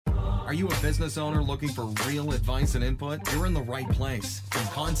Are you a business owner looking for real advice and input? You're in the right place. From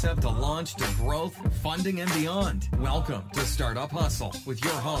concept to launch to growth, funding, and beyond. Welcome to Startup Hustle with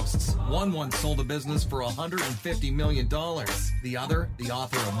your hosts. One once sold a business for $150 million. The other, the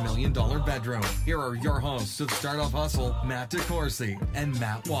author of $1 Million Bedroom. Here are your hosts of Startup Hustle, Matt DeCoursey and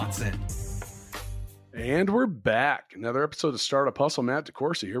Matt Watson. And we're back. Another episode of Startup Hustle. Matt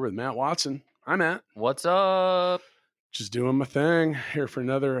DeCoursey here with Matt Watson. Hi, Matt. What's up? Just doing my thing here for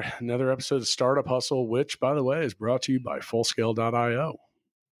another episode of Startup Hustle, which, by the way, is brought to you by Fullscale.io.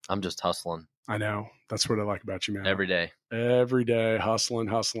 I'm just hustling. I know. That's what I like about you, man. Every day. Every day, hustling.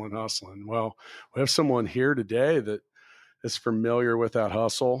 Well, we have someone here today that is familiar with that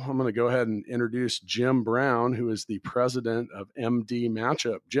hustle. I'm going to go ahead and introduce Jim Brown, who is the president of MD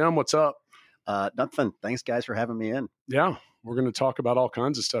Matchup. Jim, what's up? Nothing. Thanks, guys, for having me in. Yeah, we're going to talk about all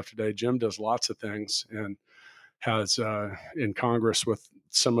kinds of stuff today. Jim does lots of things and has in Congress with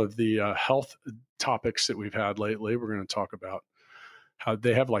some of the health topics that we've had lately. We're going to talk about how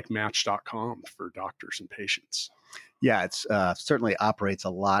they have like Match.com for doctors and patients. Yeah, it's certainly operates a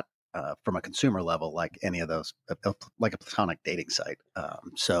lot from a consumer level, like any of those, like a platonic dating site.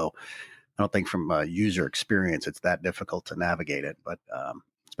 So I don't think from a user experience, it's that difficult to navigate it, but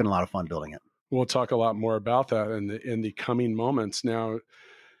it's been a lot of fun building it. We'll talk a lot more about that in the coming moments. Now,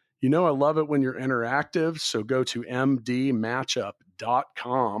 you know, I love it when you're interactive. So go to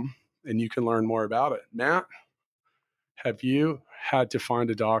mdmatchup.com and you can learn more about it. Matt, have you had to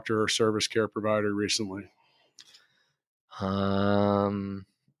find a doctor or service care provider recently?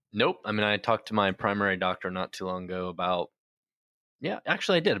 Nope. I mean, I talked to my primary doctor not too long ago about,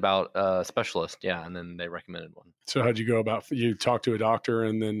 actually I did, about a specialist. Yeah. And then they recommended one. So how'd you go about, you talked to a doctor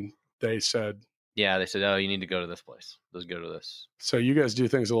and then they said, oh, you need to go to this place. Let's go to this. So you guys do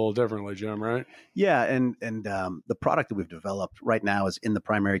things a little differently, Jim, right? Yeah. And the product that we've developed right now is in the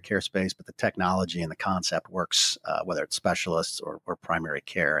primary care space, but the technology and the concept works, whether it's specialists or primary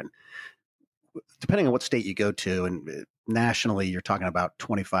care. And depending on what state you go to, and nationally, you're talking about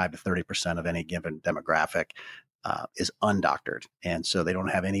 25 to 30% of any given demographic is undoctored. And so they don't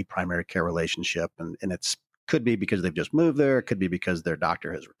have any primary care relationship. And it's could be because they've just moved there. It could be because their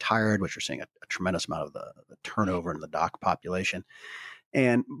doctor has retired, which we're seeing a tremendous amount of the turnover in the doc population.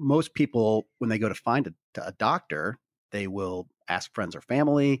 And most people, when they go to find a doctor, they will ask friends or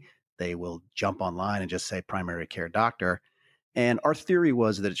family. They will jump online and just say primary care doctor. And our theory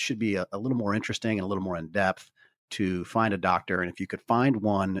was that it should be a little more interesting and a little more in depth to find a doctor. And if you could find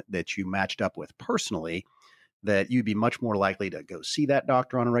one that you matched up with personally, that you'd be much more likely to go see that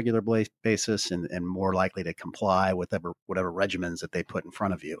doctor on a regular basis and more likely to comply with whatever regimens that they put in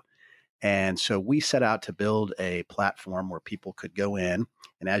front of you. And so we set out to build a platform where people could go in,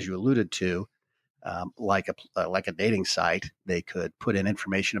 and as you alluded to, like a dating site, they could put in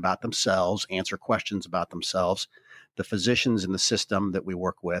information about themselves, answer questions about themselves. The physicians in the system that we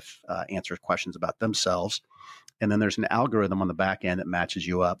work with answer questions about themselves. And then there's an algorithm on the back end that matches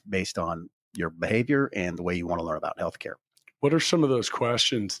you up based on your behavior and the way you want to learn about healthcare. What are some of those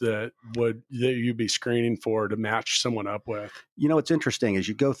questions that you'd be screening for to match someone up with? You know, it's interesting as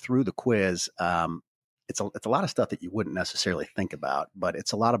you go through the quiz. It's a lot of stuff that you wouldn't necessarily think about, but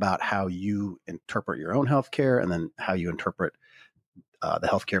it's a lot about how you interpret your own healthcare and then how you interpret the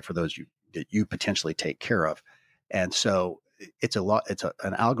healthcare for those that you potentially take care of. And so it's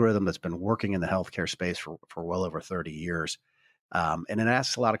an algorithm that's been working in the healthcare space for well over 30 years. And it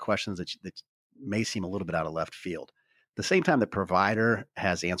asks a lot of questions that may seem a little bit out of left field. At the same time, the provider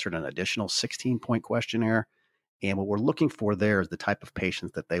has answered an additional 16-point questionnaire. And what we're looking for there is the type of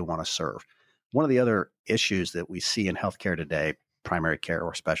patients that they want to serve. One of the other issues that we see in healthcare today, primary care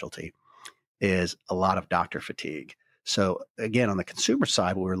or specialty, is a lot of doctor fatigue. So again, on the consumer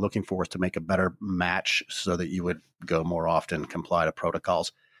side, what we're looking for is to make a better match so that you would go more often, comply to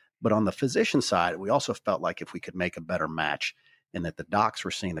protocols. But on the physician side, we also felt like if we could make a better match and that the docs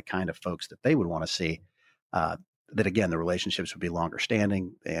were seeing the kind of folks that they would want to see, that again, the relationships would be longer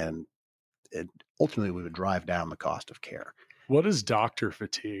standing and ultimately we would drive down the cost of care. What is doctor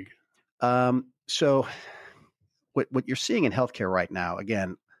fatigue? So what you're seeing in healthcare right now,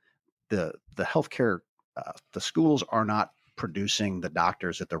 again, the healthcare, the schools are not producing the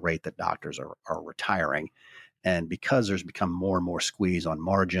doctors at the rate that doctors are retiring. And because there's become more and more squeeze on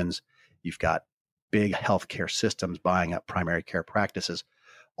margins, you've got big healthcare systems buying up primary care practices.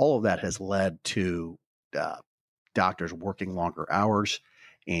 All of that has led to doctors working longer hours,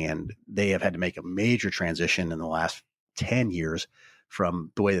 and they have had to make a major transition in the last 10 years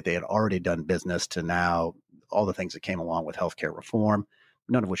from the way that they had already done business to now all the things that came along with healthcare reform.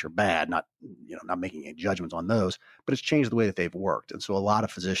 none of which are bad, not making any judgments on those, but it's changed the way that they've worked. And so a lot of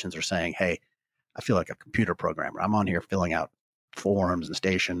physicians are saying, hey, I feel like a computer programmer. I'm on here filling out forms and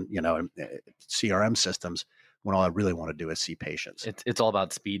CRM systems when all I really want to do is see patients. It's all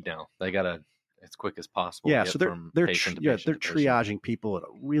about speed now. They got to, as quick as possible. Yeah, so they're triaging people at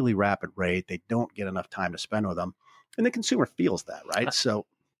a really rapid rate. They don't get enough time to spend with them, and the consumer feels that, right?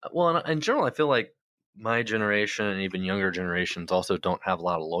 Well, in general, I feel like my generation and even younger generations also don't have a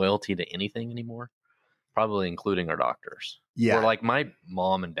lot of loyalty to anything anymore, probably including our doctors. Yeah. Or like my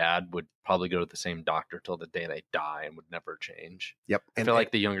mom and dad would probably go to the same doctor till the day they die and would never change. Yep. I feel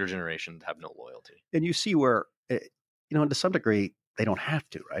like the younger generations have no loyalty. And you see where, to some degree, they don't have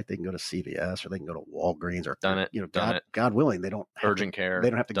to, right? They can go to CVS or they can go to Walgreens or God willing, they don't have urgent care. They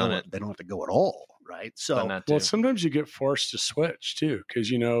don't have to go. They don't have to go at all, right? So, well, sometimes you get forced to switch too, because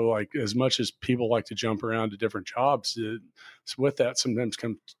like as much as people like to jump around to different jobs, with that sometimes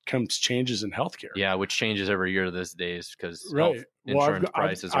comes changes in healthcare. Yeah, which changes every year these days because right. Insurance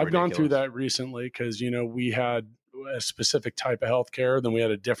prices. I've gone through that recently because we had a specific type of healthcare, then we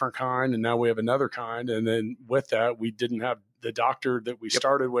had a different kind, and now we have another kind, and then with that, we didn't have the doctor that we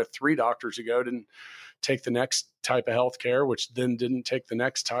started with 3 doctors ago didn't take the next type of healthcare, which then didn't take the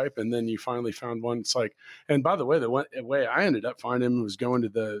next type. And then you finally found one. It's like, and by the way, the way I ended up finding him was going to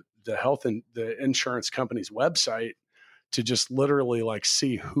the health and the insurance company's website to just literally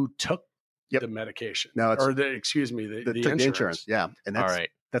see who took the medication. No, or the insurance. Yeah. And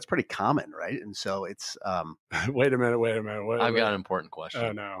that's pretty common, right? And so it's, wait a minute. I've got an important question.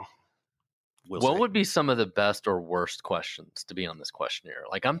 Oh no. What would be some of the best or worst questions to be on this questionnaire?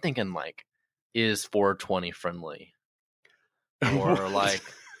 Like, I'm thinking, is 420 friendly? Or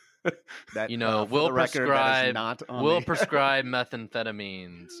that, we'll prescribe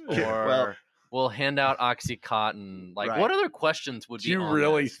methamphetamines, or we'll hand out Oxycontin. What other questions would be? Do you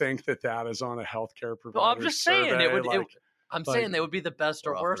really think that is on a healthcare provider? No, I'm just saying survey? it would. I'm saying they would be the best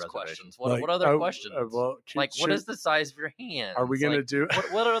or worst questions. What other questions? What is the size of your hand? Are we going to do?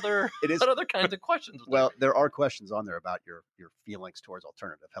 What other? What other kinds of questions? There are questions on there about your feelings towards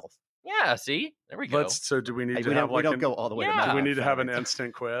alternative health. Yeah. See, there we go. So do we need to have we don't go all the way to do we need to have an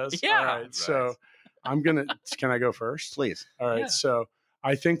instant quiz? Yeah. All right. So I'm gonna. Can I go first? Please. All right. Yeah. So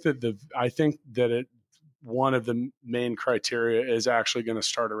I think that one of the main criteria is actually going to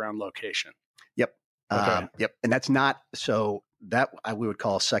start around location. Yep. Okay. Yep. And that's not so that we would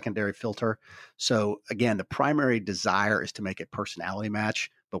call a secondary filter. So again, the primary desire is to make a personality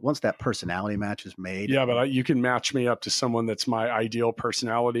match. But once that personality match is made. Yeah, but you can match me up to someone that's my ideal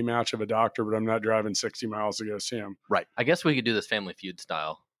personality match of a doctor, but I'm not driving 60 miles to go see him. Right. I guess we could do this Family Feud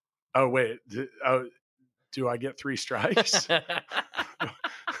style. Oh, wait. Do I get 3 strikes?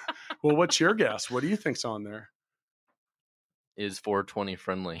 Well, what's your guess? What do you think's on there? Is 420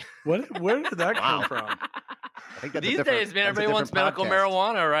 friendly? Where did that come from? I think that's these days, man, everybody wants medical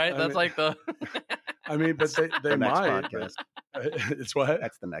marijuana, right? That's but they might. It's what?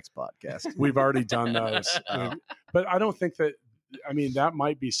 That's the next podcast. We've already done those. But I don't think that. That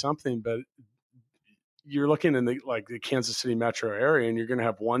might be something, but you're looking in the Kansas City metro area, and you're going to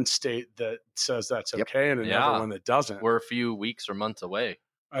have one state that says that's okay, and another one that doesn't. We're a few weeks or months away.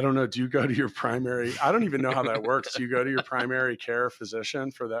 I don't know. Do you go to your primary? I don't even know how that works. Do you go to your primary care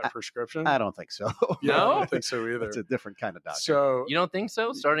physician for that prescription? I don't think so. No, I don't think so either. It's a different kind of doctor. So you don't think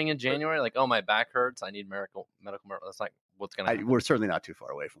so? Starting in January, my back hurts. I need medical. That's what's going to happen. We're certainly not too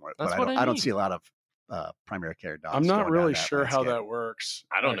far away from it. That's but I don't see a lot of primary care doctors. I'm not really sure how that works.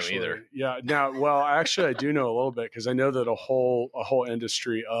 I don't know either. Yeah. Now, actually, I do know a little bit because I know that a whole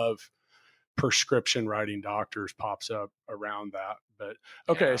industry of prescription writing doctors pops up around that. But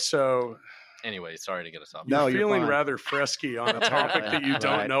okay, so anyway, sorry to get us off. No, you're feeling rather frisky on a topic that you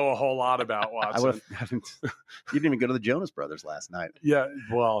don't know a whole lot about, Watson. You didn't even go to the Jonas Brothers last night. Yeah,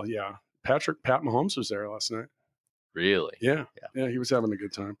 well, yeah. Pat Mahomes was there last night. Really? Yeah, he was having a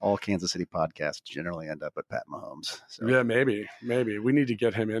good time. All Kansas City podcasts generally end up at Pat Mahomes. So. Yeah, maybe we need to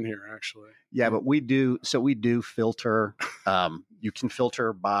get him in here actually. Yeah, but we do filter. You can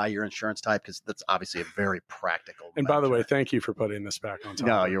filter by your insurance type because that's obviously a very practical. And by the way, thank you for putting this back on top.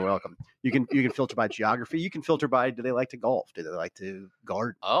 No, you're welcome. You can filter by geography. You can filter by do they like to golf? Do they like to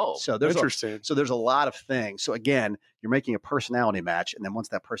garden? Oh, so there's interesting. So there's a lot of things. So again, you're making a personality match, and then once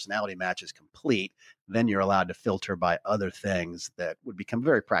that personality match is complete, then you're allowed to filter by other things that would become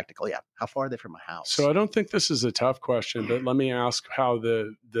very practical. Yeah, how far are they from my house? So I don't think this is a tough question, but let me ask how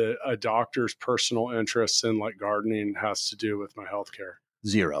a doctor's personal interests in gardening has to do with my healthcare.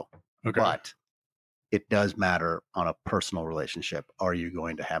 0. Okay. But it does matter on a personal relationship. Are you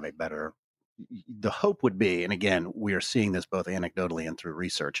going to have a better the hope would be, and again, we are seeing this both anecdotally and through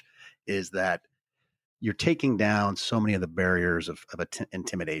research, is that you're taking down so many of the barriers of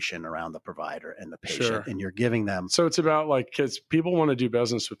intimidation around the provider and the patient, Sure. and you're giving them. So it's about like, because people want to do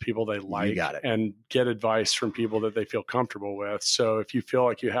business with people they like got it. and get advice from people that they feel comfortable with. So if you feel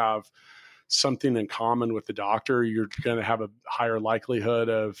like you have something in common with the doctor, you're going to have a higher likelihood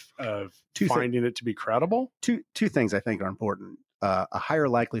of finding it to be credible. Two things I think are important. A higher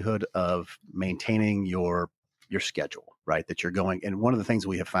likelihood of maintaining your schedule, right? That you're going. And one of the things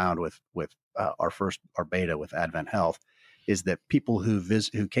we have found with our beta with Advent Health is that people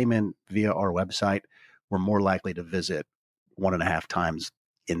who came in via our website were more likely to visit 1.5 times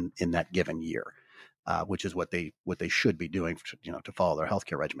in that given year, which is what they should be doing, to follow their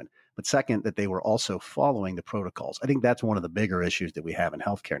healthcare regimen. But second, that they were also following the protocols. I think that's one of the bigger issues that we have in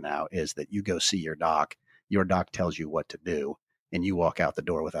healthcare now, is that you go see your doc tells you what to do, and you walk out the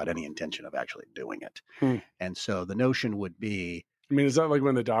door without any intention of actually doing it. And so the notion would be, I mean, is that like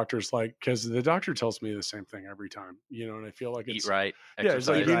when the doctor's like, because the doctor tells me the same thing every time, and I feel like it's eat right. Yeah, it's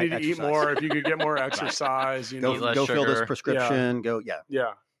like you Right, need to eat exercise. more. If you could get more exercise, Eat less go fill this sugar. prescription. Go,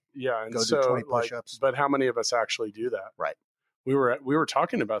 Yeah. And Go do so 20 like, push-ups. but how many of us actually do that? Right. We were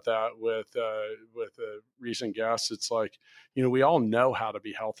talking about that with a recent guest. It's like, we all know how to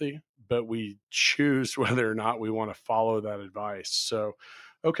be healthy, but we choose whether or not we want to follow that advice. So,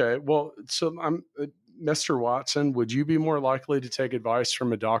 okay, well, so I'm Mr. Watson, would you be more likely to take advice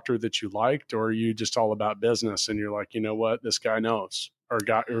from a doctor that you liked, or are you just all about business and you're like, you know what, this guy knows, or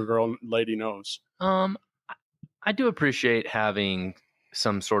guy or girl, lady knows? I do appreciate having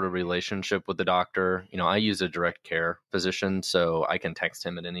some sort of relationship with the doctor. I use a direct care physician, so I can text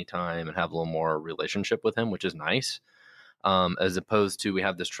him at any time and have a little more relationship with him, which is nice. As opposed to, we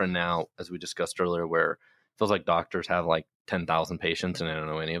have this trend now, as we discussed earlier, where it feels like doctors have like 10,000 patients and I don't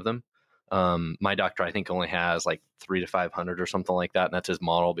know any of them. My doctor, I think, only has like 300 to 500 or something like that. And that's his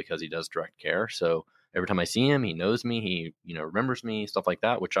model because he does direct care. So every time I see him, he knows me, he, remembers me, stuff like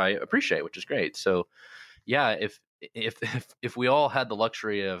that, which I appreciate, which is great. So yeah, if we all had the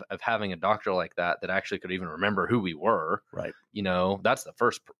luxury of having a doctor like that actually could even remember who we were, right? That's the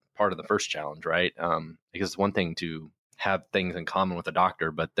first part of the first challenge, right? Because it's one thing to have things in common with a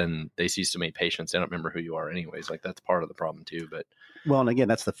doctor, but then they see so many patients, they don't remember who you are anyways. Like, that's part of the problem too. But well, and again,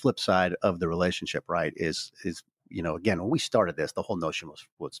 that's the flip side of the relationship, right? Is again, when we started this, the whole notion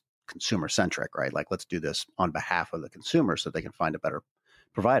was consumer centric, right? Like, let's do this on behalf of the consumer so they can find a better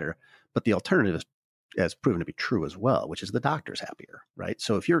provider. But the alternative has proven to be true as well, which is the doctor's happier, right?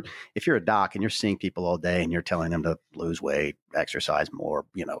 So if you're a doc and you're seeing people all day and you're telling them to lose weight, exercise more,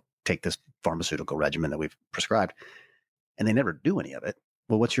 take this pharmaceutical regimen that we've prescribed, and they never do any of it,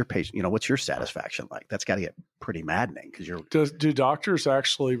 well, what's your patient? What's your satisfaction like? That's got to get pretty maddening, because do doctors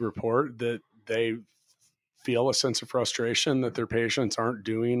actually report that they feel a sense of frustration that their patients aren't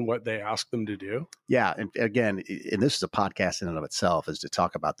doing what they ask them to do? Yeah, and again, and this is a podcast in and of itself, is to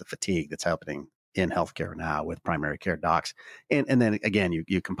talk about the fatigue that's happening in healthcare now with primary care docs. And then again,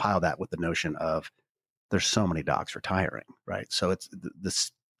 you compile that with the notion of there's so many docs retiring, right? So it's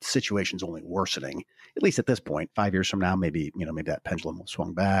the situation's only worsening, at least at this point. 5 years from now, maybe that pendulum will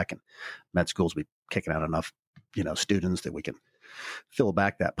swing back and med schools will be kicking out enough, students that we can fill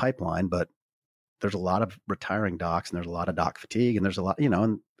back that pipeline. But there's a lot of retiring docs and there's a lot of doc fatigue, and there's a lot,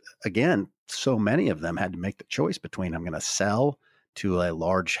 and again, so many of them had to make the choice between, I'm going to sell to a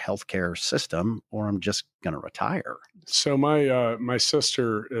large healthcare system, or I'm just going to retire. So my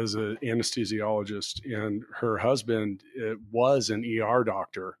sister is an anesthesiologist, and her husband was an ER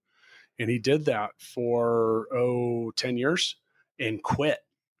doctor, and he did that for 10 years and quit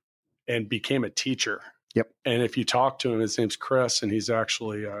and became a teacher. Yep. And if you talk to him, his name's Chris, and he's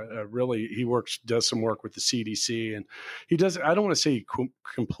actually does some work with the CDC, and he does. I don't want to say he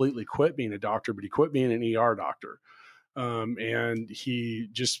completely quit being a doctor, but he quit being an ER doctor. And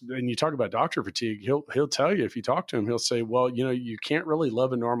you talk about doctor fatigue, he'll tell you, if you talk to him, he'll say, well, you can't really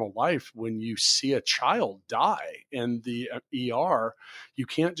live a normal life when you see a child die in the ER. You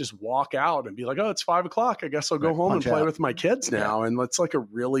can't just walk out and be like, oh, it's 5 o'clock. I guess I'll go home and play with my kids now. And it's like a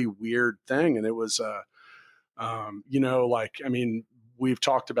really weird thing. And it was, we've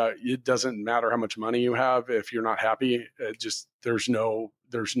talked about, it doesn't matter how much money you have. If you're not happy, there's no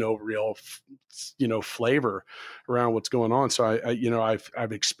real, flavor around what's going on. So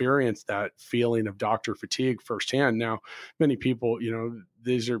I've experienced that feeling of doctor fatigue firsthand. Now, many people,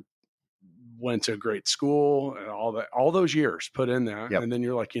 went to a great school and all those years put in that. Yep. And then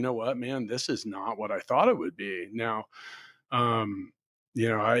you're like, you know what, man, this is not what I thought it would be. Now, I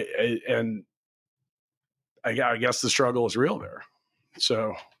guess the struggle is real there.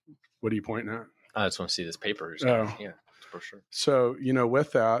 So What are you pointing at? I just want to see this paper. Oh. Yeah, for sure. So,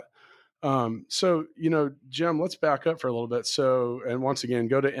 with that, Jim, let's back up for a little bit. So, and once again,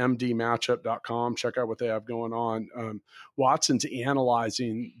 go to mdmatchup.com, check out what they have going on. Watson's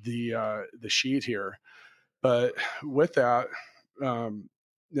analyzing the sheet here, but with that,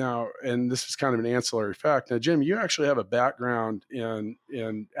 now, and this is kind of an ancillary fact. Now, Jim, you actually have a background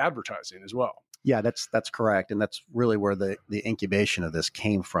in advertising as well. Yeah, that's correct. And that's really where the incubation of this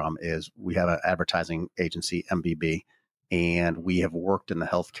came from. Is we have an advertising agency, MBB, and we have worked in the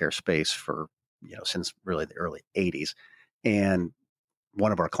healthcare space for, since really the early 80s. And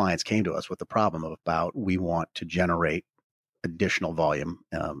one of our clients came to us with the problem about we want to generate additional volume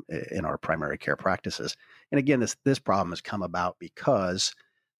in our primary care practices. And again, this problem has come about because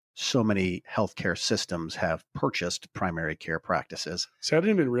so many healthcare systems have purchased primary care practices. So I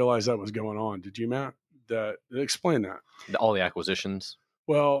didn't even realize that was going on. Did you, Matt? Explain that. All the acquisitions.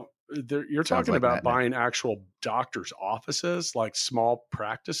 Well, you're talking about buying Matt. actual doctors' offices, like small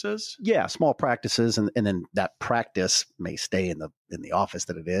practices. Yeah, small practices, and then that practice may stay in the office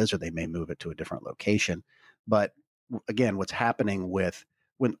that it is, or they may move it to a different location. But again, what's happening with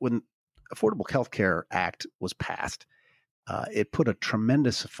when Affordable Health Care Act was passed, it put a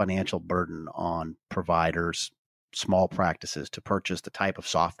tremendous financial burden on providers, small practices, to purchase the type of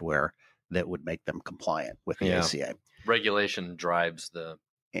software that would make them compliant with the ACA. Regulation drives the.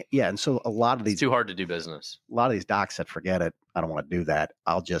 Yeah, and so a lot of these, it's too hard to do business. A lot of these docs said, forget it. I don't want to do that.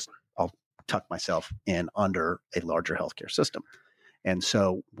 I'll tuck myself in under a larger healthcare system. And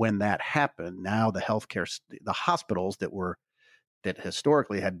so when that happened, now the hospitals that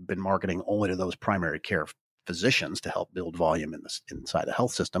historically had been marketing only to those primary care physicians to help build volume inside the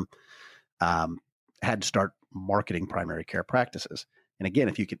health system, had to start marketing primary care practices. And again,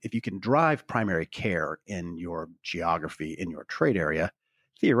 if you can drive primary care in your geography, in your trade area,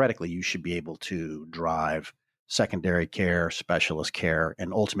 theoretically, you should be able to drive secondary care, specialist care,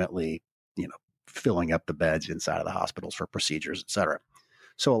 and ultimately, filling up the beds inside of the hospitals for procedures, et cetera.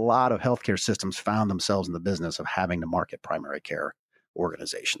 So a lot of healthcare systems found themselves in the business of having to market primary care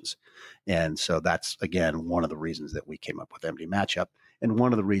organizations. And so that's, again, one of the reasons that we came up with MD Matchup, and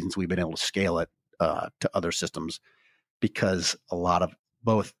one of the reasons we've been able to scale it to other systems, because a lot of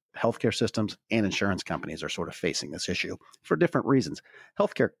both healthcare systems and insurance companies are sort of facing this issue for different reasons.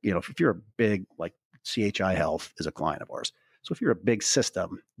 Healthcare, if you're a big, like CHI Health is a client of ours. So if you're a big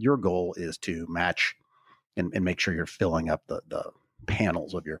system, your goal is to match and make sure you're filling up the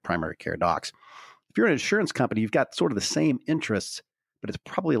panels of your primary care docs. If you're an insurance company, you've got sort of the same interests, but it's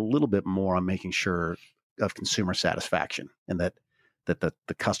probably a little bit more on making sure of consumer satisfaction and that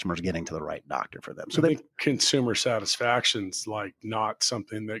the customer's getting to the right doctor for them. So I think consumer satisfaction's like not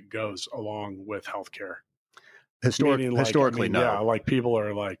something that goes along with healthcare. Historically, no. Yeah, like people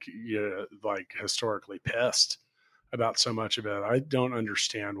are like historically pissed about so much of it. I don't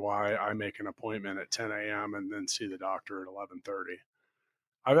understand why I make an appointment at 10 a.m. and then see the doctor at 11:30.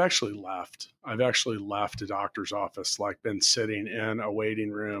 I've actually left a doctor's office, like been sitting in a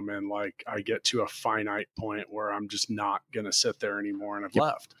waiting room, and like I get to a finite point where I'm just not going to sit there anymore, and I've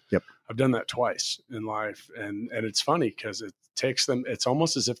left. Yep. I've done that twice in life. And it's funny because it takes them, it's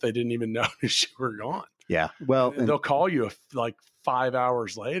almost as if they didn't even notice you were gone. Yeah. Well, and they'll call you like 5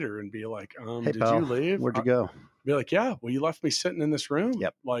 hours later and be like, hey, did pal, you leave? Where'd you go? Be like, yeah, well, you left me sitting in this room.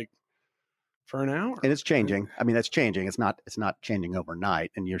 Yep. Like for an hour. And it's changing. I mean, that's changing. It's not changing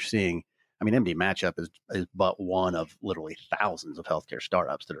overnight. And you're seeing, MD Matchup is but one of literally thousands of healthcare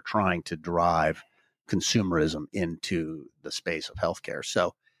startups that are trying to drive consumerism into the space of healthcare.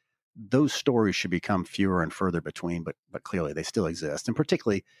 So those stories should become fewer and further between, but clearly they still exist. And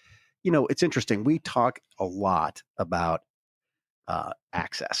particularly, it's interesting. We talk a lot about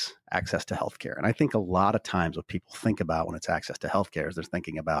access to healthcare. And I think a lot of times what people think about when it's access to healthcare is they're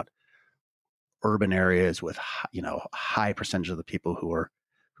thinking about urban areas with, high percentage of the people who are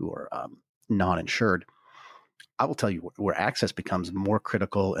non-insured. I will tell you where access becomes more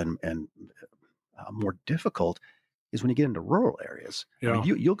critical and more difficult is when you get into rural areas. Yeah. I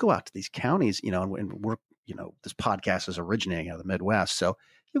mean, you'll go out to these counties, and we're, this podcast is originating out of the Midwest. So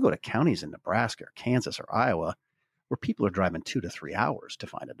you'll go to counties in Nebraska or Kansas or Iowa where people are driving 2 to 3 hours to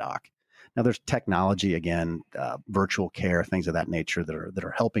find a doc. Now there's technology, again, virtual care, things of that nature that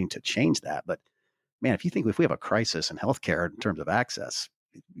are helping to change that. But man, if we have a crisis in healthcare in terms of access,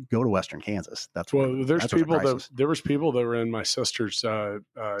 go to Western Kansas. There was people that were in my sister's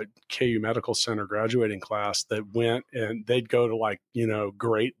KU Medical Center graduating class that went and they'd go to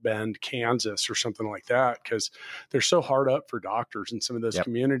Great Bend, Kansas or something like that because they're so hard up for doctors in some of those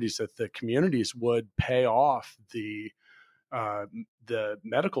communities that the communities would pay off the the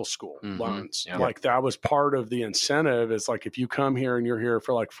medical school loans. Yeah. Like that was part of the incentive. It's like, if you come here and you're here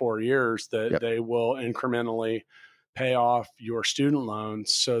for like 4 years, that they will incrementally pay off your student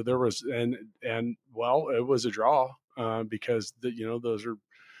loans. So there was, and well, it was a draw because those are,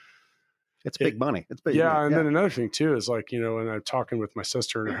 it's big money. It's big. Yeah. And then another thing too, is like, and I'm talking with my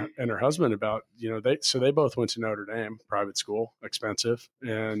sister and her husband about, they both went to Notre Dame private school, expensive,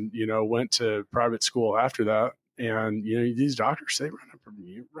 and, went to private school after that. And, these doctors, they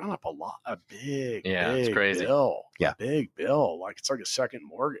run up a big, it's crazy. bill, big bill. Like it's like a second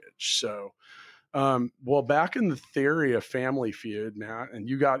mortgage. So, well, back in the theory of Family Feud, Matt, and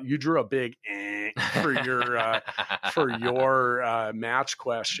you drew a big for your match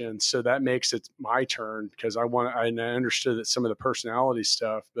question. So that makes it my turn, because I understood that some of the personality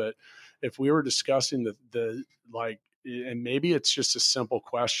stuff, but if we were discussing the like, and maybe it's just a simple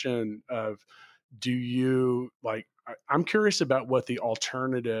question of, do you like, I'm curious about what the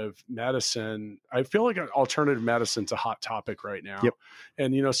alternative medicine, I feel like alternative medicine's a hot topic right now. Yep.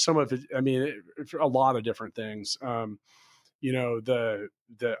 And, some of it, I mean, a lot of different things. I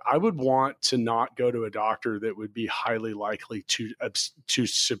would want to not go to a doctor that would be highly likely to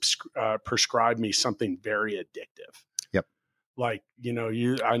prescribe me something very addictive. Yep. Like, and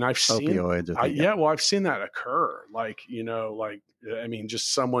I've seen opioids. I've seen that occur. Like,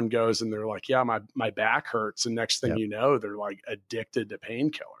 just someone goes and they're like, yeah, my back hurts. And next thing you know, they're like addicted to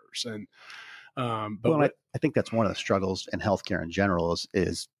painkillers. And, I think that's one of the struggles in healthcare in general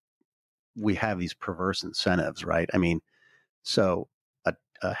is we have these perverse incentives, right? I mean, so a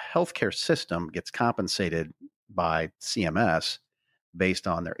healthcare system gets compensated by CMS based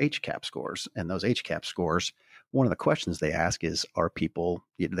on their HCAP scores. And those HCAP scores, one of the questions they ask is,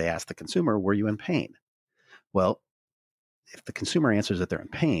 they ask the consumer, were you in pain? Well, if the consumer answers that they're in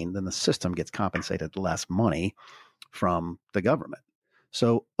pain, then the system gets compensated less money from the government.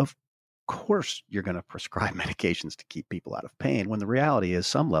 So of course you're going to prescribe medications to keep people out of pain, when the reality is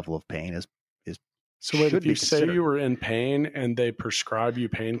some level of pain is so wait, if you say you were in pain and they prescribe you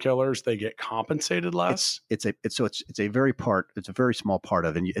painkillers, they get compensated less? It's a very small part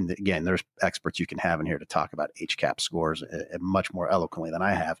of, and again, there's experts you can have in here to talk about HCAP scores much more eloquently than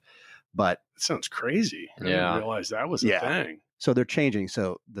I have, but it sounds crazy. I didn't realize that was a thing. So they're changing.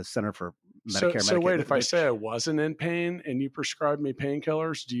 So the Center for Medicare. So wait, if I say I wasn't in pain and you prescribe me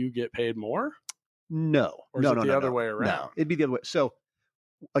painkillers, do you get paid more? No, or is it the other way around? No, it'd be the other way. So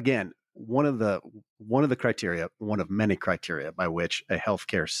again, one of the criteria, one of many criteria by which a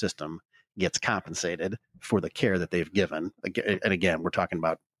healthcare system gets compensated for the care that they've given. And again, we're talking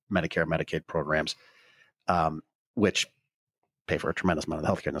about Medicare, Medicaid programs, which pay for a tremendous amount of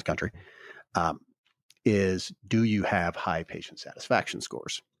the healthcare in this country, is, do you have high patient satisfaction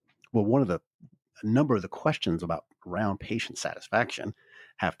scores? Well, a number of the questions around patient satisfaction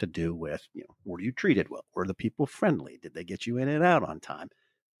have to do with, were you treated well? Were the people friendly? Did they get you in and out on time?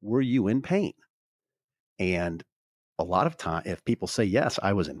 Were you in pain? And a lot of time, if people say, yes,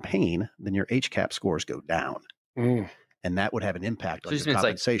 I was in pain, then your HCAP scores go down. And that would have an impact on your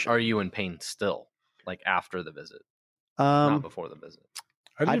compensation. Like, are you in pain still, like after the visit, not before the visit?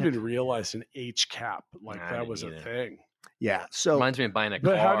 I didn't even realize an HCAP that was a thing. Yeah. So reminds me of buying a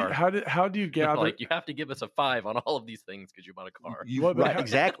car. But how do you gather? Like, you have to give us a 5 on all of these things because you bought a car. Right,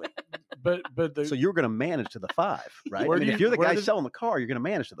 exactly. But so you're going to manage to the 5, right? If you're the guy selling the car, you're going to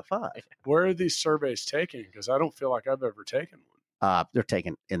manage to the 5. Where are these surveys taken? Because I don't feel like I've ever taken one. They're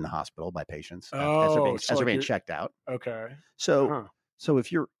taken in the hospital by patients as they're being checked out. Okay. So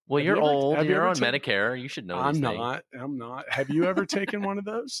if you're old, you're on Medicare, you should know. I'm not. Have you ever taken one of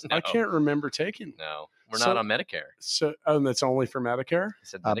those? No. I can't remember taking. No, we're not on Medicare. So, and that's only for Medicare? I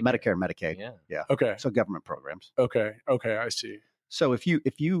said Medicare. Medicare, Medicaid. Yeah. Okay. So government programs. Okay. I see. So if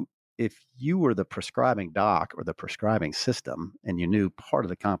you were the prescribing doc or the prescribing system, and you knew part of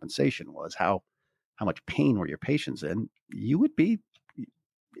the compensation was how much pain were your patients in, you would be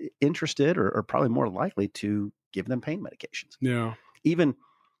interested or probably more likely to give them pain medications. Yeah. Even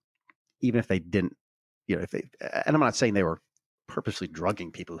if they didn't, and I'm not saying they were purposely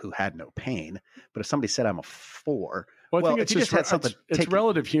drugging people who had no pain, but if somebody said I'm a 4, I think it's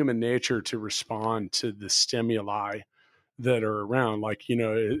relative human nature to respond to the stimuli that are around. Like,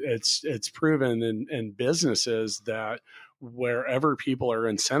 it's proven in businesses that wherever people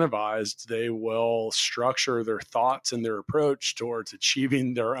are incentivized, they will structure their thoughts and their approach towards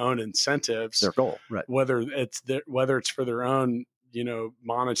achieving their own incentives, their goal, right? Whether it's for their own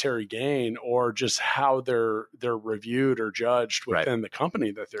monetary gain or just how they're reviewed or judged within the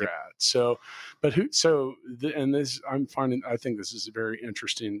company that they're at. So, but I think this is a very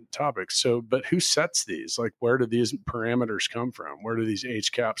interesting topic. So, but who sets these? Like, where do these parameters come from? Where do these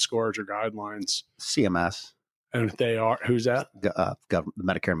HCAHPS scores or guidelines? CMS. And if they are, who's that? The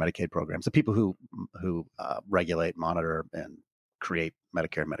Medicare and Medicaid programs. The people who regulate, monitor, and create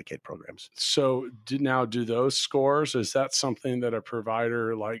Medicare and Medicaid programs. So do those scores, is that something that a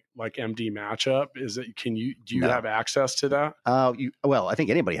provider like MD Matchup, do you have access to that? Well, I think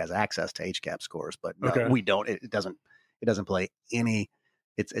anybody has access to HCAHPS scores, but no, we don't. It doesn't play any.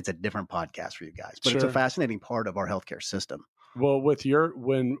 It's a different podcast for you guys, but It's a fascinating part of our healthcare system. Well, with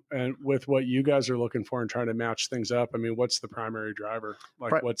with what you guys are looking for and trying to match things up, I mean, what's the primary driver?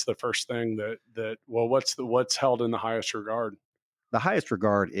 Like, what's the first thing what's held in the highest regard? The highest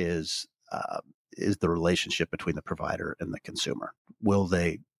regard is the relationship between the provider and the consumer. Will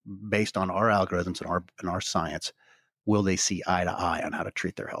they, based on our algorithms and our science, will they see eye to eye on how to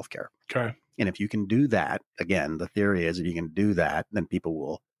treat their healthcare? Okay. And if you can do that, again, the theory is if you can do that, then people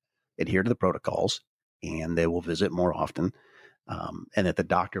will adhere to the protocols and they will visit more often. And that the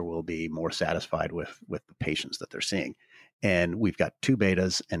doctor will be more satisfied with the patients that they're seeing. And we've got 2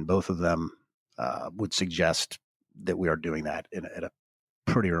 betas, and both of them would suggest that we are doing that at a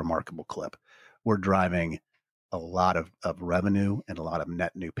pretty remarkable clip. We're driving a lot of revenue and a lot of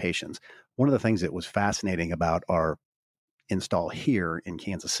net new patients. One of the things that was fascinating about our install here in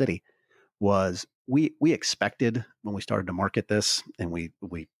Kansas City was we expected when we started to market this and we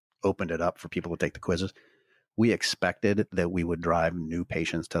opened it up for people to take the quizzes, we expected that we would drive new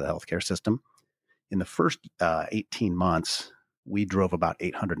patients to the healthcare system. In the first 18 months, we drove about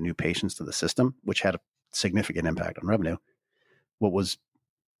 800 new patients to the system, which had a significant impact on revenue. What was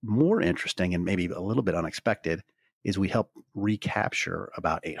more interesting and maybe a little bit unexpected is we helped recapture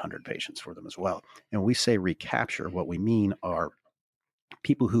about 800 patients for them as well. And when we say recapture, what we mean are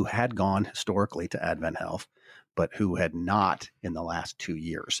people who had gone historically to Advent Health, but who had not in the last 2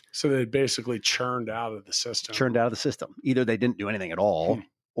 years. So they basically churned out of the system. Either they didn't do anything at all,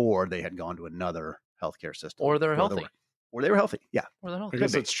 or they had gone to another healthcare system. Or they're healthy. Or they were healthy. Yeah. Or they're healthy. I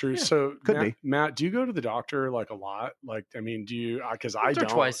guess that's true. Yeah. So Could Matt, do you go to the doctor like a lot? Like, I mean, do you, because I don't.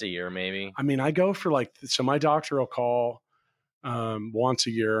 Twice a year, maybe. I mean, I go for so my doctor will call once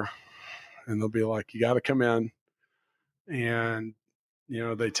a year and they'll be like, you got to come in, and,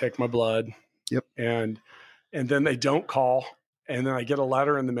 they take my blood. Yep. And then they don't call. And then I get a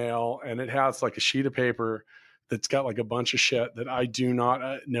letter in the mail, and it has like a sheet of paper that's got like a bunch of shit that I do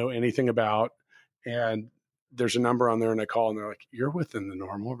not know anything about. And there's a number on there, and I call, and they're like, you're within the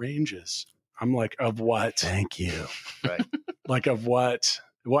normal ranges. I'm like, of what? Thank you. Right. Like, of what?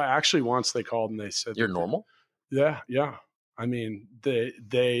 Well, actually, once they called and they said, you're normal? Yeah. I mean,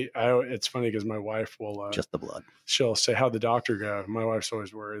 it's funny because my wife will just the blood. She'll say, how'd the doctor go? My wife's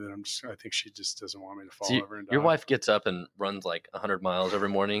always worried that I think she just doesn't want me to fall over and die. Your wife gets up and runs like 100 miles every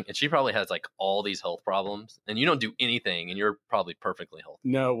morning, and she probably has like all these health problems, and you don't do anything, and you're probably perfectly healthy.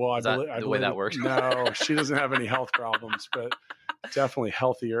 No, well, I believe the way that works. No, she doesn't have any health problems, but definitely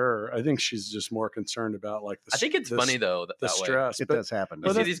healthier. I think she's just more concerned about like I think it's funny though the stress. It does happen.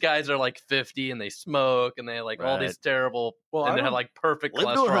 You see these guys are like 50 and they smoke and they have like all these terrible. Well, and they have like perfect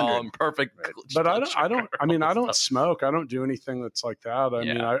cholesterol and perfect. Right. But I don't smoke. I don't do anything that's like that. I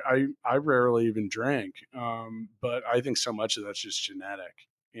mean, I rarely even drink. But I think so much of that's just genetic.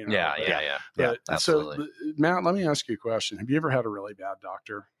 Yeah. Absolutely. So, Matt, let me ask you a question. Have you ever had a really bad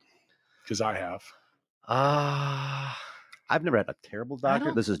doctor? Because I have. I've never had a terrible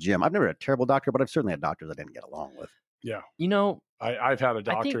doctor. This is Jim. I've never had a terrible doctor, but I've certainly had doctors I didn't get along with. Yeah. I've had a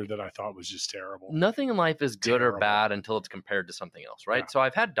doctor that I thought was just terrible. Nothing in life is good or bad until it's compared to something else, right? Yeah. So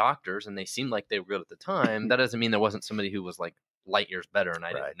I've had doctors and they seemed like they were good at the time. That doesn't mean there wasn't somebody who was like light years better and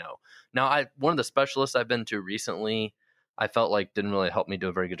I didn't know. Now, one of the specialists I've been to recently, I felt like didn't really help me do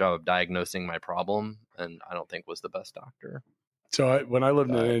a very good job of diagnosing my problem, and I don't think was the best doctor. So when I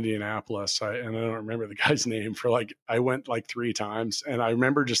lived in Indianapolis, and I don't remember the guy's name I went like 3 times, and I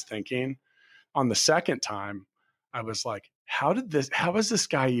remember just thinking on the second time, I was like, how is this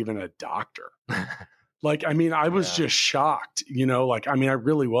guy even a doctor? Like, I mean, I was just shocked, I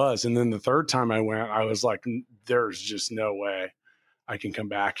really was. And then the third time I went, I was like, there's just no way I can come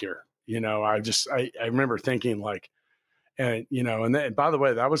back here. I remember thinking like, and, and then, by the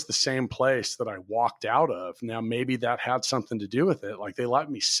way, that was the same place that I walked out of. Now, maybe that had something to do with it. Like, they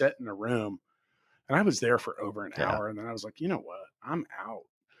let me sit in a room, and I was there for over an hour. And then I was like, you know what? I'm out.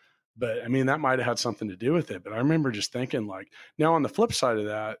 But I mean, that might have had something to do with it. But I remember just thinking, like, now on the flip side of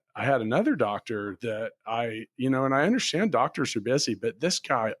that, I had another doctor that and I understand doctors are busy, but this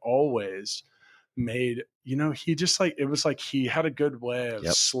guy always made, he just like, it was like he had a good way of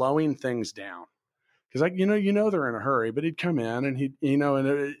slowing things down. Cause like, they're in a hurry, but he'd come in and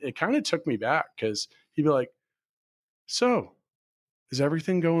and it kind of took me back, because he'd be like, so is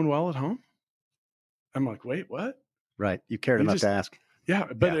everything going well at home? I'm like, wait, what? Right. You cared enough to ask. Yeah.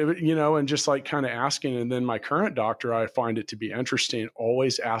 But, and just like kind of asking. And then my current doctor, I find it to be interesting,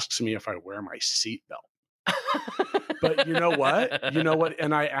 always asks me if I wear my seatbelt. But you know what?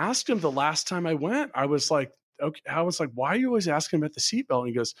 And I asked him the last time I went, I was like, okay, I was like, why are you always asking about the seatbelt? And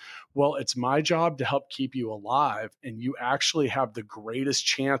he goes, well, it's my job to help keep you alive. And you actually have the greatest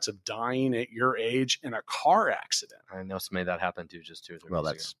chance of dying at your age in a car accident. I know somebody that happened to just 2 or 3 well,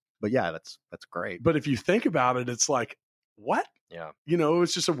 weeks ago. But yeah, that's great. But if you think about it, it's like, what? Yeah. It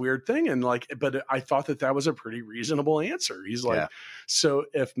was just a weird thing. And like, but I thought that was a pretty reasonable answer. He's like, so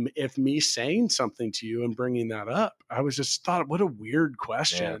if me saying something to you and bringing that up, I was just thought, what a weird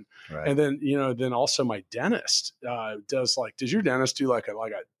question. Yeah, right. And then, then also my dentist does your dentist do like a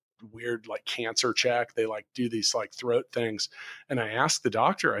weird like cancer check? They like do these like throat things. And I asked the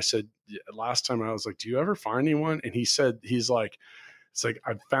doctor, I said, last time I was like, do you ever find anyone? And he said, it's like,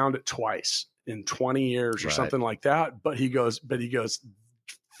 I've found it twice in 20 years or something like that. But he goes,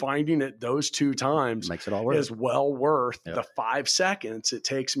 finding it those 2 times makes it all worth is well worth the 5 seconds it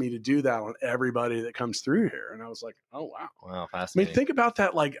takes me to do that on everybody that comes through here. And I was like, oh, wow. Wow. Fascinating. I mean, think about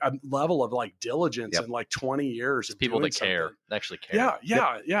that, like a level of like diligence in like 20 years. It's people that care, actually care.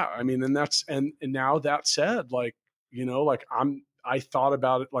 Yeah. I mean, and now that said, like, I thought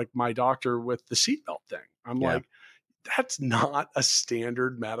about it like my doctor with the seatbelt thing. I'm like, that's not a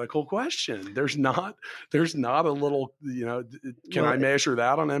standard medical question. There's not a little, can I measure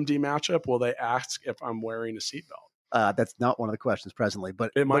that on MD Matchup? Will they ask if I'm wearing a seatbelt? That's not one of the questions presently, but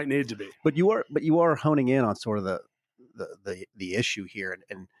it might need to be. But you are honing in on sort of the issue here,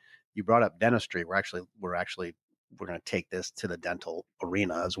 and you brought up dentistry. We're going to take this to the dental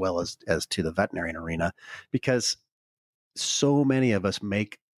arena as well as to the veterinarian arena, because so many of us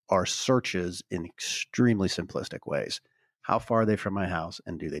make our searches in extremely simplistic ways. How far are they from my house,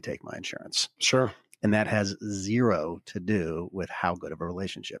 and do they take my insurance? Sure. And that has zero to do with how good of a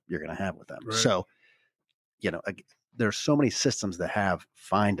relationship you're going to have with them. Right. So, there's so many systems that have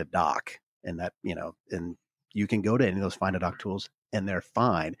Find a Doc, and that, and you can go to any of those Find a Doc tools and they're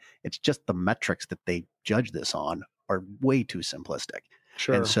fine. It's just the metrics that they judge this on are way too simplistic.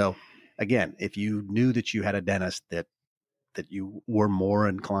 Sure. And so again, if you knew that you had a dentist that you were more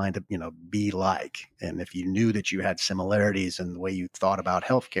inclined to, be like, and if you knew that you had similarities in the way you thought about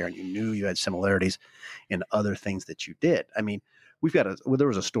healthcare, and you knew you had similarities in other things that you did. I mean, there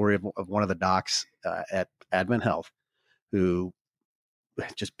was a story of one of the docs at Advent Health who,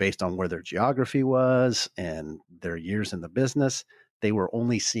 just based on where their geography was and their years in the business, they were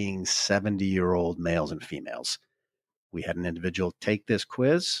only seeing 70-year-old males and females. We had an individual take this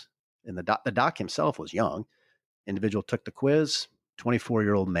quiz, and the doc himself was young. Individual took the quiz,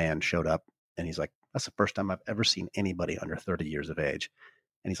 24-year-old man showed up, and he's like, that's the first time I've ever seen anybody under 30 years of age.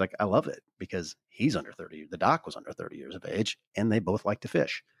 And he's like, I love it, because he's under 30. The doc was under 30 years of age, and they both like to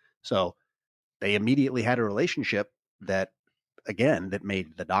fish. So they immediately had a relationship that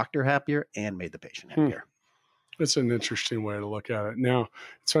made the doctor happier and made the patient happier. That's an interesting way to look at it. Now,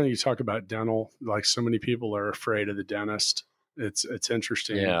 it's funny you talk about dental, like so many people are afraid of the dentist. It's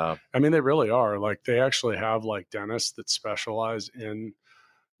interesting. Yeah. I mean, they really are. Like, they actually have like dentists that specialize in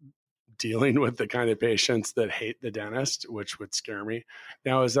dealing with the kind of patients that hate the dentist, which would scare me.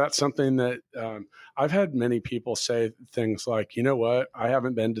 Now, is that something that I've had many people say things like, you know what, I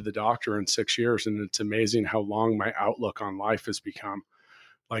haven't been to the doctor in 6 years, and it's amazing how long my outlook on life has become.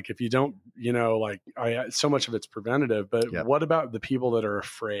 Like, if you don't, so much of it's preventative, but what about the people that are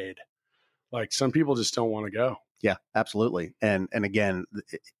afraid? Like, some people just don't want to go. Yeah, absolutely. And again,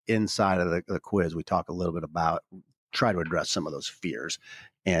 inside of the quiz, we talk a little bit about, try to address some of those fears.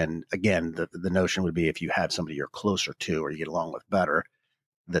 And again, the notion would be, if you have somebody you're closer to or you get along with better,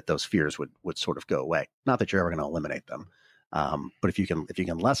 that those fears would sort of go away. Not that you're ever going to eliminate them, but if you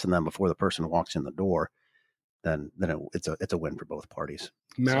can lessen them before the person walks in the door, then it's a win for both parties.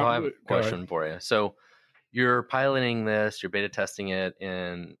 Matt, so I have a question for you. So you're piloting this, you're beta testing it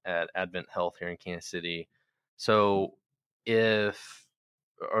at Advent Health here in Kansas City. So are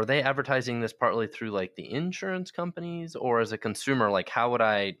they advertising this partly through like the insurance companies, or as a consumer, like how would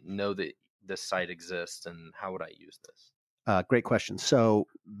I know that this site exists and how would I use this? Great question. So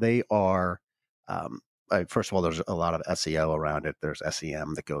they are first of all, there's a lot of SEO around it. There's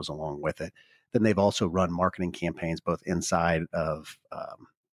SEM that goes along with it. Then they've also run marketing campaigns both inside of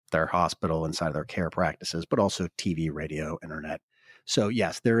their hospital, inside of their care practices, but also TV, radio, internet. So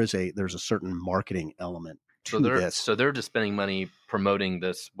yes, there's a certain marketing element to this. So they're just spending money promoting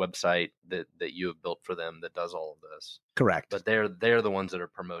this website that you have built for them that does all of this. Correct. But they're the ones that are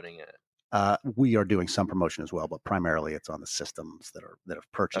promoting it. We are doing some promotion as well, but primarily it's on the systems that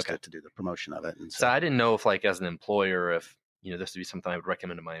have purchased it to do the promotion of it. And so I didn't know if, like, as an employer, if this would be something I would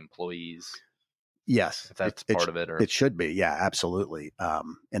recommend to my employees. Yes, if that's part of it, or it should be. Yeah, absolutely.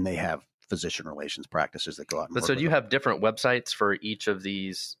 And they have physician relations practices that go out. But so do you have different websites for each of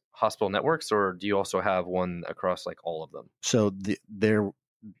these hospital networks, or do you also have one across like all of them? So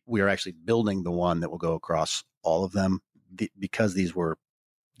we are actually building the one that will go across all of them because these were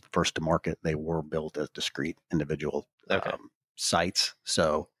first to market. They were built as discrete individual sites.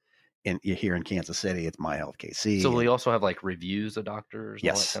 So here in Kansas City, it's My Health KC. So we also have like reviews of doctors,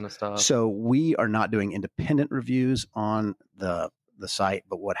 and all that kind of stuff. So we are not doing independent reviews on the site,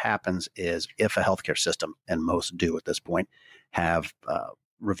 but what happens is if a healthcare system, and most do at this point, have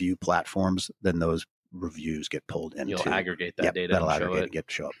review platforms, then those reviews get pulled into. You'll aggregate that data. That'll aggregate and get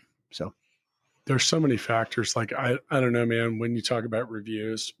to show up. So there's so many factors. Like I don't know, man. When you talk about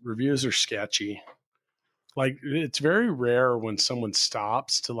reviews are sketchy. Like it's very rare when someone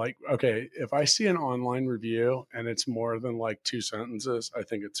stops to like, okay, if I see an online review and it's more than like 2 sentences, I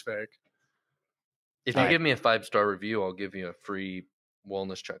think it's fake. If you give me a 5-star review, I'll give you a free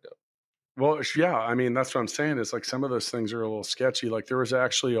wellness checkup. Well, yeah. I mean, that's what I'm saying. Is like some of those things are a little sketchy. Like there was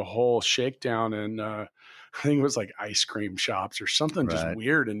actually a whole shakedown in, I think it was like ice cream shops or something just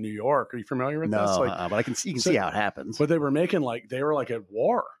weird in New York. Are you familiar with this? Like, but you can see how it happens. But they were making they were like at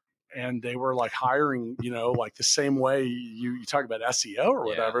war. And they were like hiring, like the same way you talk about SEO or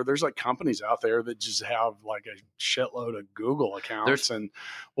whatever. Yeah. There's like companies out there that just have like a shitload of Google accounts and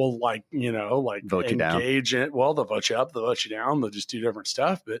will like, vote engage in. Well, they'll vote you up, they'll vote you down, they'll just do different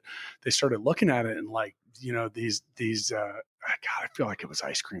stuff. But they started looking at it and like, these God, I feel like it was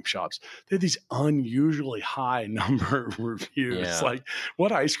ice cream shops. They had these unusually high number of reviews. Yeah. Like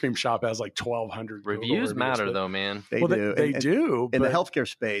what ice cream shop has like 1,200 reviews matter though, man. They do. They do. In the healthcare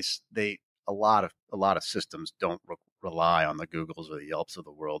space, a lot of systems don't rely on the Googles or the Yelps of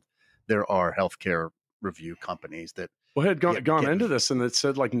the world. There are healthcare review companies that had gone into this and it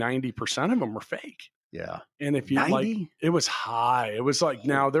said like 90% of them were fake. Yeah. And if you 90? It was high. It was like,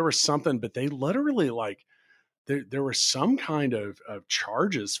 now there was something, but they literally like, there was some kind of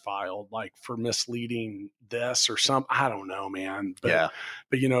charges filed like for misleading this or some, I don't know, man. But,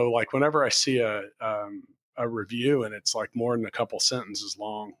 but like whenever I see a review and it's like more than a couple sentences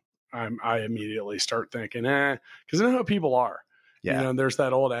long, I immediately start thinking, because I know how people are. Yeah. There's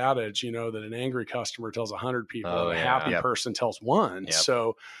that old adage, that an angry customer tells 100 people, and a happy person tells one. Yep.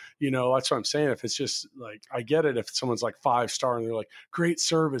 So, that's what I'm saying. If it's just like, I get it. If someone's like 5-star and they're like, great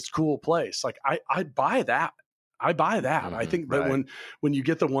service, cool place. Like I buy that. Mm-hmm, I think that when you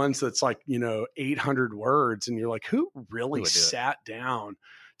get the ones that's like, 800 words and you're like, who really sat down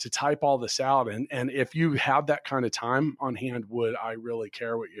to type all this out? And if you have that kind of time on hand, would I really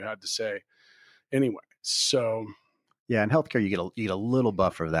care what you had to say anyway? So. Yeah. In healthcare, you get a little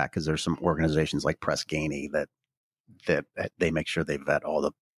buffer of that because there's some organizations like Press Ganey that they make sure they vet all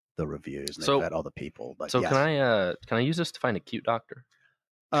the reviews and they vet all the people. But so can I use this to find a cute doctor?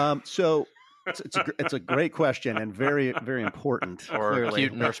 So it's a great question and very, very important. Or clearly. A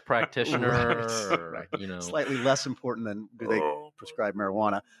cute nurse practitioner, or, slightly less important than do they prescribe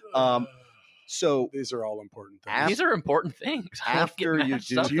marijuana. So these are all important things. These are important things. After you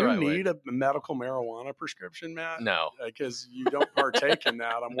do you need a medical marijuana prescription, Matt? No, because you don't partake in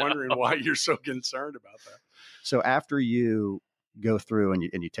that. I'm wondering why you're so concerned about that. So after you go through and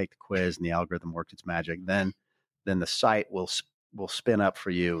you take the quiz and the algorithm works its magic, then the site will spin up for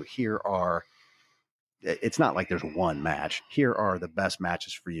you. It's not like there's one match. Here are the best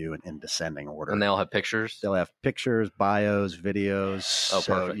matches for you in descending order. And they'll have pictures? They'll have pictures, bios, videos. Oh,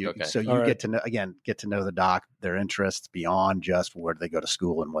 perfect. So you get to know the doc, their interests beyond just where do they go to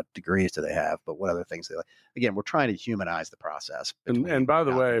school and what degrees do they have, but what other things they like. Again, we're trying to humanize the process. And by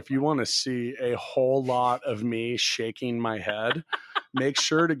the way, if you want to see a whole lot of me shaking my head, make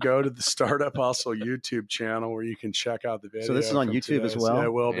sure to go to the Startup Hustle YouTube channel where you can check out the video. So this is on YouTube as well? Yeah,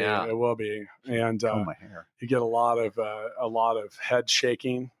 it will be. Yeah. It will be. And my hair. You get a lot of head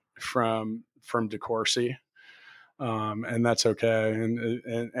shaking from DeCourcy. And that's okay.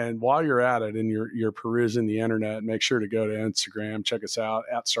 And while you're at it and you're perusing the internet, make sure to go to Instagram, check us out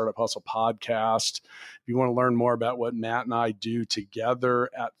at Startup Hustle Podcast. If you want to learn more about what Matt and I do together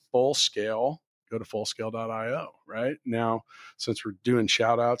at Full Scale, go to fullscale.io. Right now, since we're doing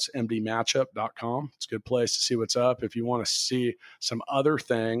shout outs, mdmatchup.com. It's a good place to see what's up. If you want to see some other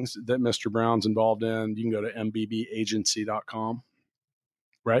things that Mr. Brown's involved in, you can go to mbbagency.com.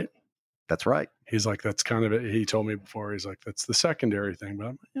 Right? That's right. He's like, that's kind of it. He told me before, he's like, that's the secondary thing, but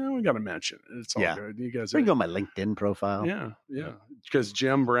I'm like, we got to mention it. It's all good. You guys, we can go on my LinkedIn profile. Yeah. Because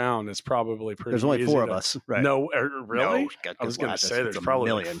Jim Brown is probably pretty. There's only easy 4 of us. Right? No, really? No, I was going to say there's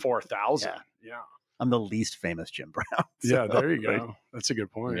probably like 4,000. Yeah. I'm the least famous Jim Brown. So, there you go. That's a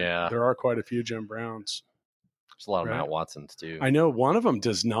good point. Yeah. There are quite a few Jim Browns. There's a lot of Matt Watsons too. I know one of them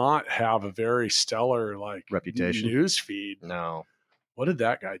does not have a very stellar reputation news feed. No. What did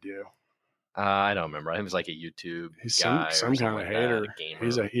that guy do? I don't remember. I think it was like a YouTube He's guy some kind of hater.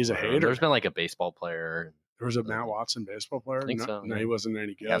 He's a hater. There's been like a baseball player. There was a Matt Watson baseball player. I think so. No, he wasn't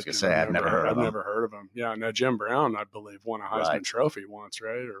any good. I was gonna say I've never heard of him. Yeah, no, Jim Brown, I believe, won a Heisman Trophy once,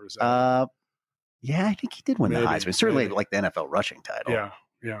 right? Or was that? Yeah, I think he did win the Heisman. Certainly, like the NFL rushing title.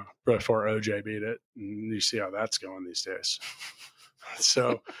 Yeah. Before OJ beat it, and you see how that's going these days.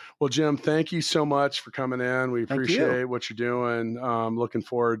 So, well, Jim, thank you so much for coming in. We appreciate what you're doing. Looking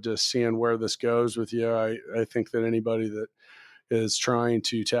forward to seeing where this goes with you. I think that anybody that is trying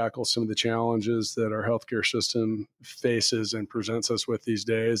to tackle some of the challenges that our healthcare system faces and presents us with these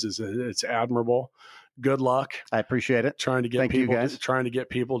days it's admirable. Good luck. I appreciate it. Trying to get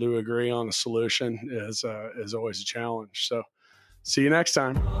people to agree on a solution is always a challenge. So, see you next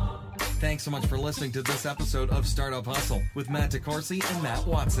time. Thanks so much for listening to this episode of Startup Hustle with Matt DeCoursey and Matt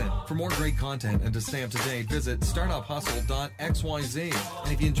Watson. For more great content and to stay up to date, visit startuphustle.xyz.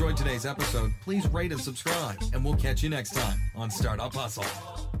 And if you enjoyed today's episode, please rate and subscribe, and we'll catch you next time on Startup Hustle.